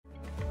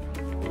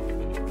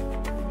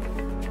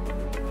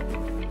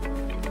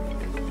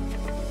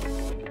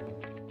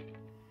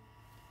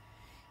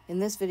In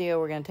this video,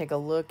 we're going to take a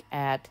look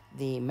at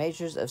the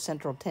measures of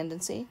central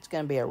tendency. It's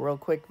going to be a real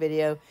quick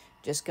video,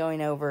 just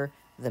going over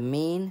the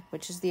mean,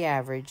 which is the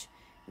average,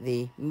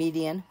 the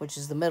median, which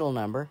is the middle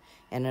number,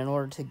 and in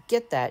order to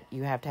get that,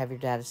 you have to have your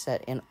data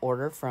set in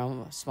order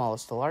from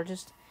smallest to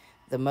largest,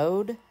 the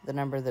mode, the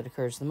number that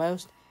occurs the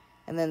most,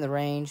 and then the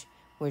range,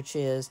 which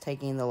is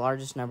taking the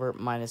largest number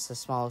minus the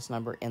smallest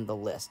number in the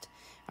list.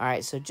 All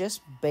right, so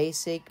just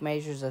basic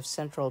measures of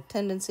central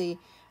tendency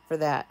for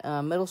that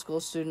middle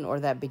school student or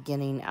that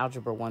beginning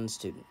Algebra 1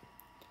 student.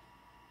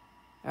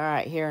 All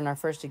right, here in our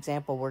first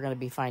example, we're going to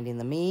be finding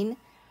the mean.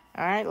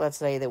 All right, let's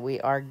say that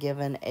we are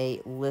given a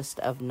list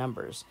of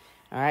numbers.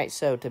 All right,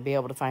 so to be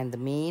able to find the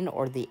mean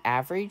or the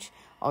average,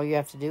 all you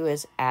have to do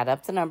is add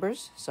up the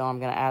numbers. So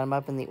I'm going to add them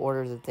up in the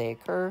order that they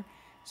occur.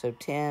 So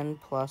 10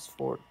 plus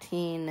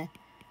 14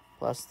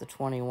 plus the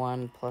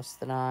 21 plus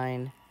the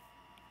 9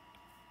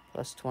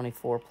 plus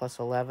 24 plus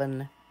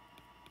 11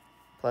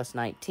 plus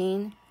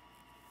 19.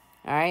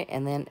 All right,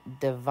 and then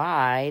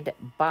divide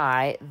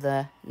by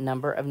the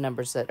number of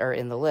numbers that are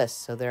in the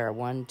list. So there are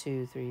 1,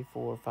 2, 3,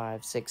 4,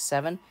 5, 6,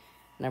 7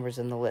 numbers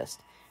in the list.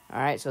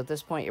 All right, so at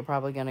this point, you're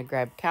probably going to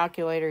grab a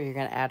calculator. You're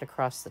going to add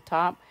across the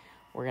top.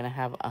 We're going to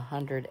have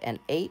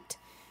 108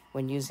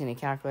 when using a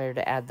calculator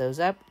to add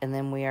those up, and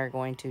then we are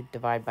going to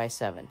divide by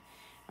 7.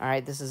 All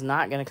right, this is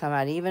not going to come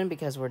out even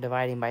because we're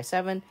dividing by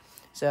 7.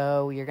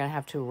 So you're going to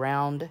have to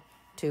round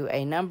to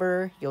a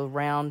number. You'll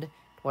round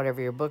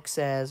whatever your book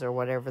says or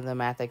whatever the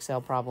Math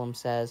Excel problem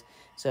says.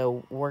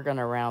 So we're going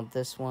to round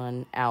this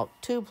one out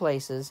 2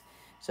 places.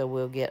 So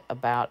we'll get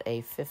about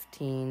a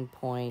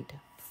 15.43.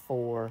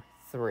 All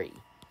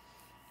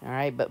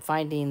right, but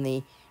finding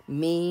the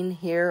mean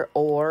here,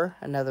 or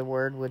another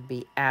word would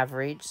be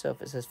average. So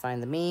if it says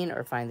find the mean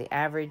or find the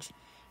average,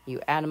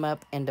 you add them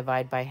up and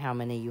divide by how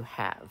many you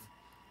have.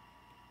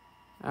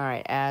 All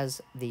right,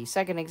 as the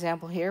second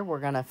example here, we're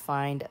going to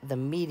find the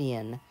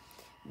median.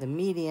 The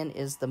median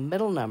is the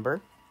middle number,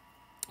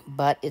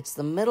 but it's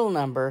the middle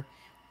number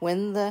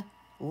when the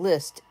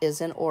list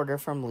is in order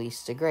from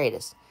least to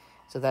greatest.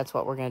 So that's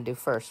what we're going to do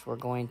first. We're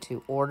going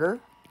to order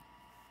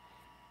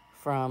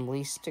from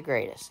least to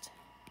greatest.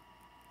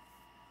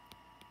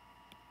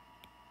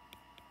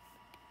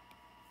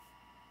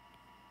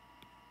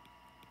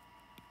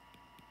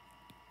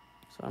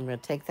 So I'm going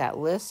to take that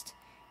list,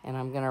 and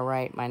I'm going to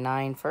write my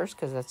 9 first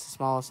because that's the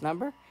smallest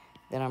number.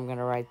 Then I'm going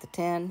to write the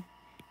 10,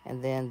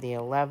 and then the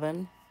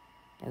 11,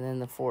 and then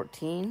the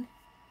 14,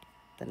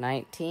 the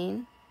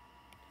 19.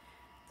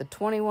 The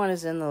 21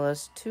 is in the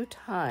list 2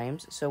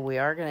 times, so we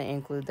are going to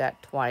include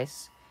that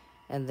twice,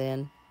 and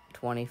then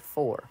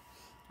 24.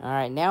 All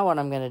right, now what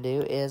I'm going to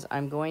do is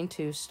I'm going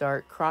to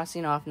start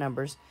crossing off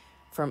numbers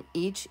from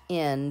each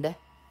end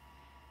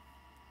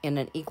in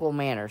an equal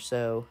manner.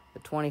 So the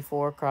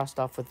 24 crossed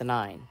off with the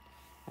 9.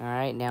 All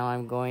right, now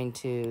I'm going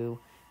to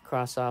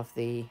cross off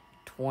the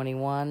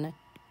 21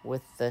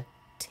 with the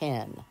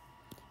 10.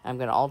 I'm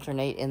going to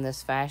alternate in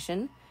this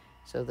fashion.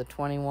 So the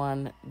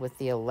 21 with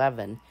the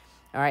 11.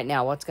 All right,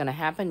 now what's going to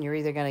happen? You're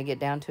either going to get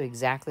down to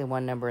exactly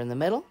one number in the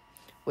middle,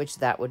 which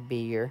that would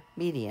be your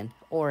median.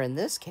 Or in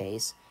this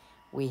case,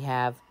 we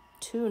have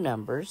 2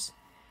 numbers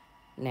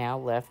now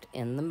left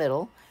in the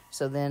middle.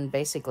 So then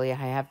basically I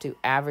have to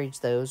average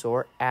those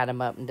or add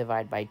them up and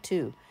divide by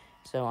 2.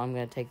 So I'm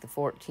going to take the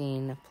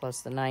 14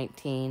 plus the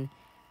 19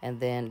 and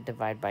then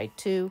divide by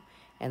 2.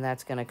 And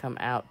that's going to come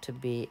out to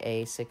be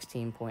a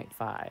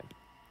 16.5.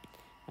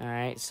 All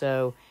right,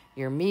 so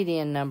your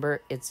median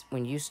number, it's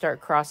when you start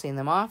crossing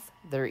them off,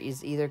 there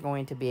is either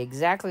going to be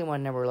exactly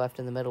one number left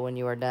in the middle when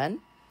you are done,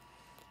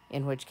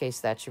 in which case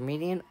that's your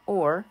median,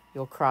 or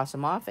you'll cross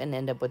them off and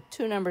end up with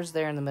 2 numbers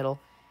there in the middle.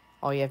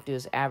 All you have to do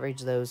is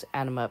average those,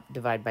 add them up,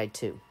 divide by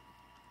 2.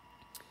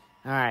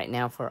 All right,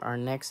 now for our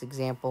next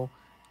example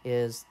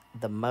is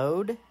the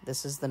mode.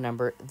 This is the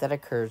number that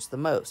occurs the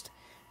most.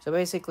 So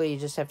basically, you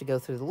just have to go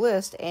through the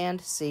list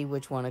and see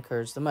which one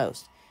occurs the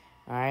most.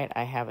 All right,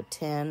 I have a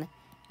 10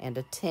 and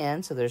a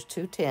 10, so there's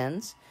 2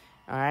 10s.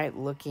 All right,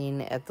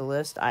 looking at the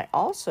list, I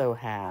also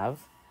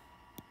have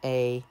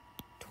a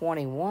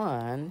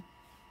 21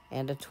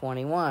 and a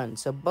 21.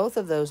 So both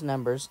of those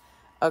numbers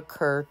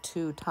occur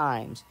 2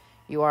 times.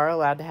 You are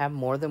allowed to have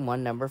more than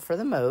one number for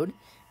the mode.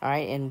 All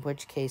right, in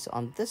which case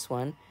on this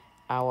one,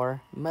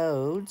 our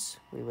modes,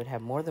 we would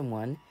have more than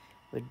one,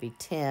 would be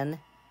 10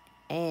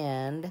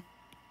 and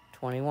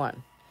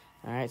 21.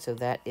 All right, so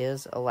that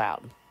is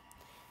allowed.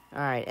 All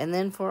right, and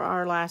then for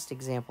our last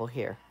example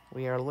here,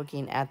 we are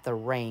looking at the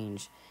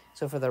range.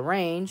 So for the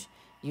range,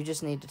 you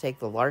just need to take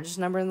the largest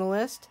number in the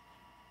list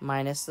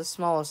minus the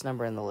smallest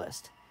number in the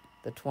list.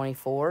 The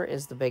 24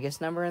 is the biggest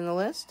number in the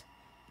list.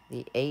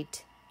 The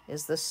 8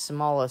 is the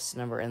smallest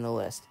number in the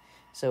list.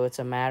 So it's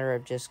a matter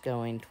of just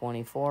going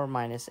 24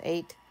 minus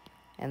 8,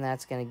 and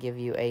that's going to give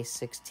you a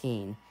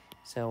 16.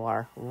 So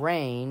our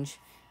range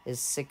is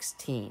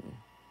 16.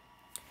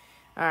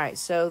 All right,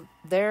 so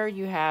there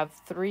you have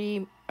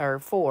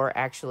 4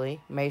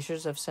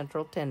 measures of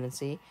central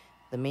tendency: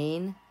 the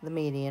mean, the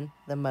median,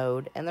 the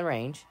mode, and the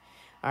range.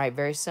 All right,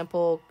 very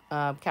simple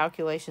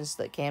calculations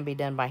that can be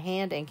done by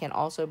hand and can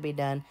also be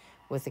done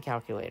with the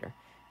calculator.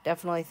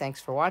 Definitely,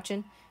 thanks for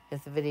watching.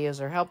 If the videos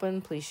are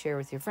helping, please share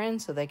with your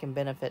friends so they can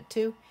benefit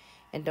too.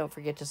 And don't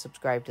forget to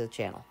subscribe to the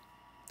channel.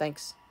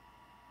 Thanks.